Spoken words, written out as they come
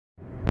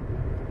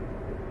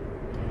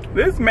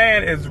This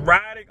man is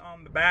riding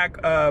on the back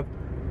of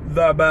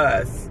the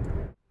bus.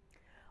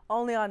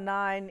 Only on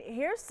 9,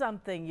 here's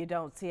something you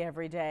don't see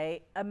every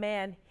day. A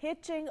man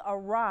hitching a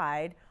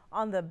ride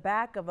on the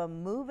back of a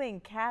moving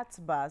Cats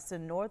bus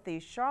in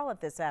Northeast Charlotte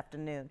this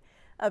afternoon.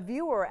 A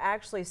viewer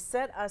actually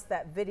sent us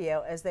that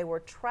video as they were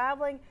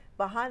traveling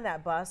behind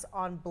that bus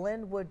on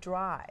Blendwood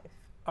Drive.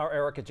 Our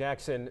Erica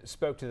Jackson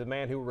spoke to the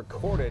man who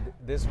recorded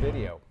this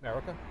video.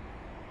 Erica?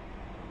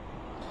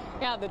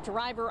 Yeah, the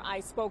driver I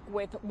spoke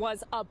with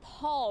was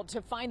appalled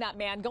to find that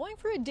man going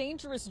for a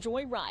dangerous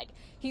joyride.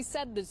 He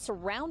said the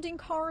surrounding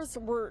cars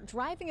were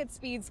driving at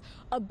speeds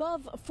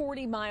above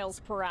 40 miles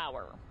per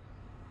hour.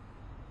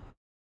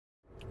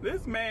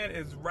 This man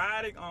is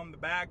riding on the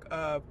back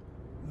of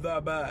the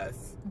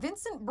bus.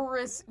 Vincent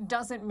Burris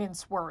doesn't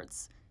mince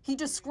words. He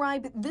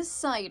described this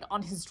sight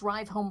on his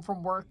drive home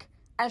from work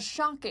as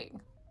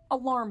shocking,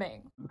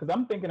 alarming. Because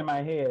I'm thinking in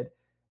my head,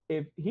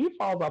 if he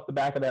falls off the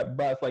back of that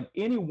bus, like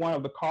any one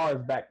of the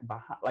cars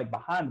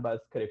behind the bus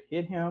could have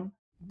hit him.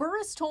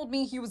 Burris told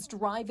me he was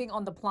driving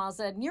on the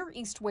plaza near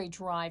Eastway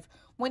Drive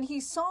when he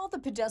saw the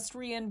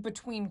pedestrian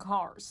between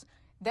cars.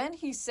 Then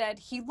he said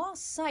he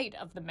lost sight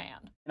of the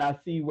man. And I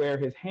see where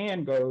his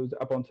hand goes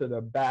up onto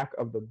the back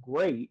of the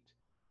grate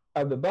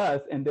of the bus,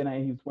 and then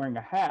he was wearing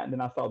a hat, and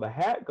then I saw the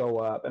hat go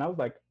up, and I was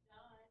like,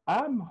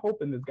 I'm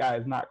hoping this guy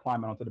is not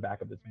climbing onto the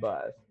back of this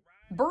bus.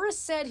 Burris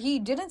said he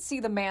didn't see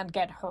the man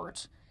get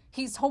hurt.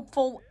 He's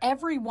hopeful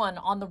everyone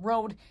on the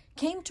road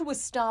came to a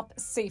stop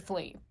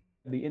safely.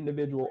 The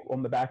individual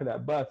on the back of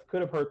that bus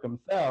could have hurt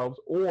themselves,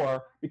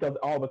 or because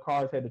all the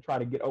cars had to try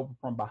to get over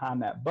from behind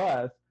that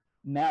bus,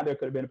 now there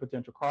could have been a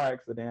potential car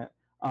accident,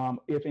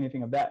 if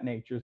anything of that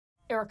nature.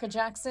 Erica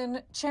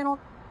Jackson, Channel.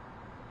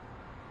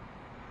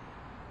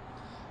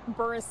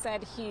 Burris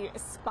said he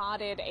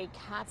spotted a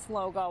Cats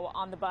logo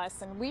on the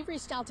bus, and we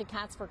reached out to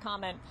Cats for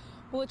comment.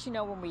 We'll let you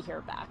know when we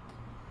hear back.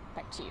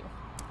 Back to you.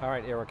 All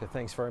right, Erica,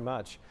 thanks very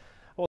much.